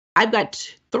I've got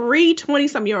three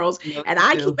 20-some-year-olds, No, and you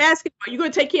I keep do. asking, "Are you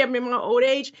going to take care of me in my old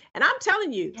age?" And I'm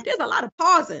telling you, Yeah. there's a lot of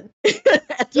pausing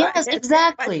after I Yes, had somebody,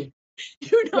 exactly.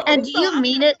 you Yeah, know. and do So you I'm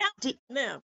mean not it? counting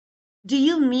them. Do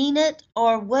you mean it,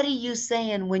 or what are you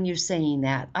saying when you're saying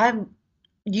that?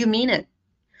 You mean it.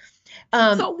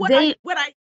 So They, what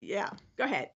I yeah, go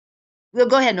ahead. well,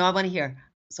 go ahead. No, I want to hear.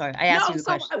 Sorry, I asked you No, the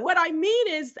so question. what I mean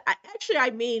is, actually, I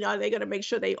mean, are they going to make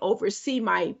sure they oversee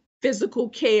my physical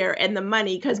care and the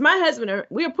money? Because my husband,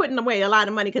 we're putting away a lot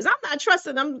of money because I'm not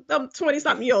trusting them 20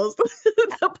 something year olds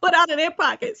to put out of their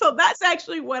pocket. So that's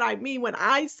actually what I mean when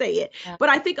I say it. Yeah, But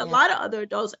I think a yeah, lot of other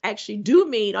adults actually do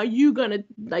mean, are you going to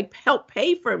like help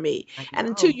pay for me? I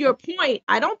And to know. your point,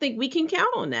 I don't think we can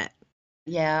count on that.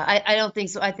 Yeah, I don't think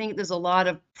so. I think there's a lot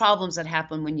of problems that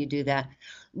happen when you do that.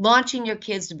 Launching your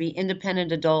kids to be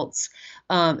independent adults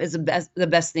is the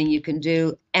best thing you can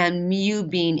do, and you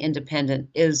being independent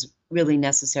is really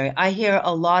necessary. I hear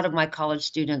a lot of my college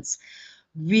students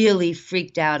really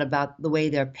freaked out about the way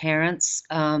their parents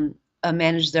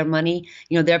manage their money.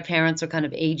 You know, their parents are kind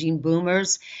of aging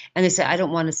boomers, and they say, "I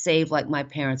don't want to save like my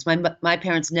parents. My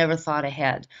parents never thought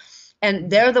ahead."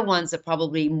 And they're the ones that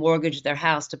probably mortgaged their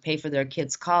house to pay for their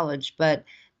kids' college, but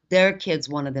their kids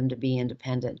wanted them to be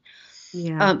independent.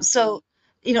 Yeah. So,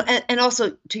 and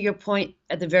also to your point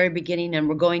at the very beginning, and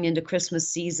we're going into Christmas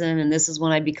season, and this is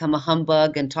when I become a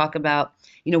humbug and talk about,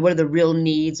 what are the real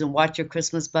needs and watch your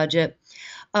Christmas budget.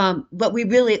 But we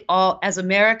really all, as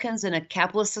Americans in a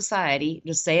capitalist society,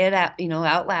 to say it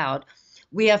out loud,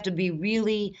 we have to be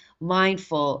really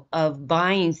mindful of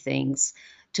buying things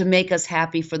to make us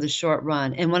happy for the short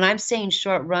run. And when I'm saying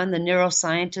short run, the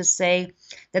neuroscientists say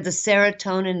that the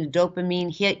serotonin and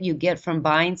dopamine hit you get from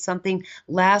buying something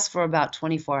lasts for about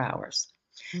 24 hours.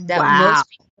 That Wow.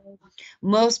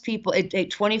 most people it take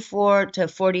 24 to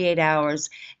 48 hours,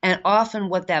 and often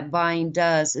what that buying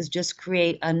does is just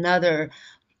create another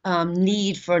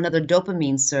need for another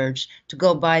dopamine surge to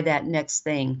go buy that next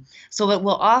thing. So it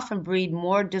will often breed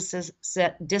more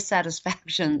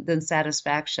dissatisfaction than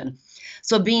satisfaction.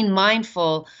 So being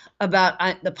mindful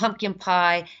about the pumpkin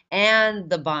pie and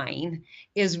the buying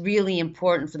is really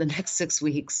important for the next 6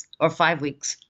 weeks or 5 weeks.